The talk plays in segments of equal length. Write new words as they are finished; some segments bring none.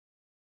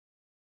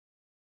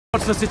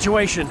What's the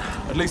situation?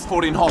 At least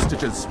 14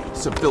 hostages,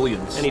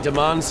 civilians. Any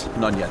demands?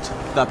 None yet.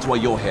 That's why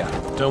you're here.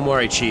 Don't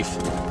worry, Chief.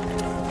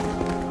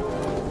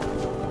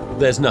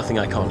 There's nothing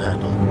I can't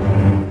handle.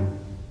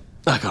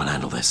 I can't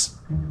handle this.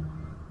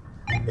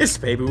 It's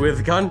baby with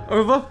a gun.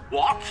 Over.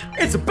 What?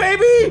 It's a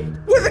baby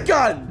with a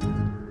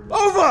gun.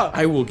 Over.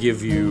 I will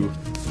give you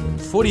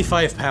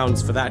 45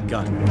 pounds for that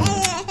gun.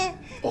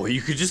 Or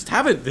you could just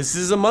have it. This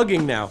is a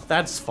mugging now.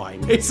 That's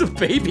fine. It's a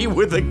baby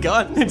with a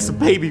gun. It's a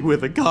baby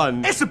with a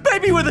gun. It's a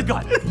baby with a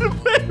gun!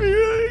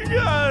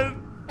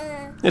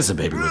 It's a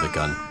baby with a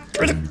gun.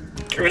 It's a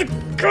baby with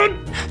a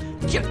gun.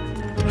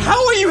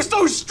 How are you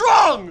so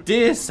strong?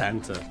 Dear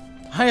Santa,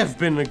 I have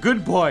been a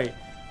good boy.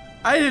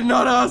 I did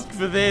not ask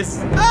for this.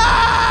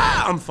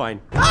 Ah! I'm fine.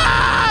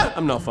 Ah!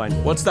 I'm not fine.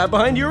 What's that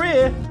behind your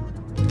ear?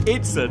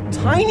 It's a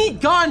tiny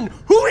gun.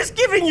 Who is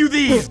giving you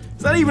these?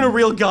 Is that even a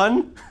real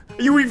gun?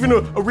 Are you even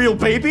a real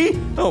baby?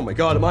 Oh my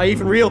god, am I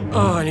even real?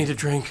 Oh, I need a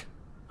drink.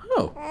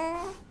 Oh.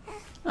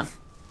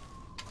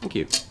 Thank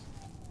you.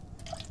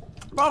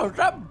 Oh, is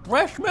that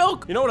breast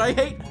milk? You know what I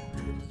hate?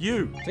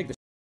 You. Take this.